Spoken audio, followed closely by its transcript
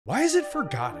Why is it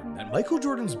forgotten that Michael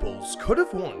Jordan's Bulls could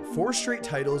have won 4 straight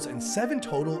titles and 7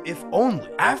 total if only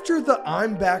after the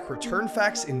I'm Back return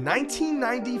fax in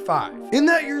 1995? In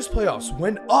that year's playoffs,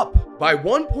 when up by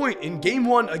 1 point in Game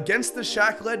 1 against the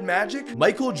Shaq-led Magic,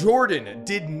 Michael Jordan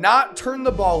did not turn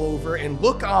the ball over and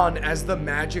look on as the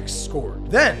Magic scored.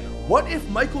 Then, what if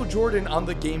Michael Jordan on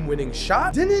the game-winning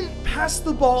shot didn't pass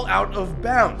the ball out of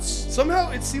bounds?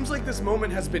 Somehow it seems like this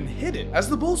moment has been hidden, as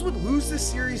the Bulls would lose this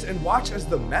series and watch as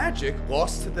the Magic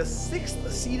lost to the 6th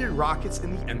seeded Rockets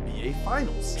in the NBA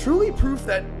Finals. Truly proof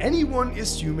that anyone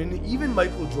is human, even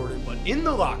Michael Jordan. But in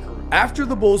the locker room, after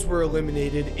the Bulls were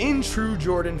eliminated in true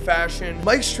Jordan fashion,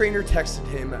 Mike's trainer texted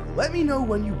him, "Let me know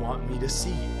when you want me to see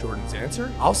you." Jordan's answer,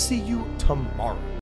 "I'll see you tomorrow."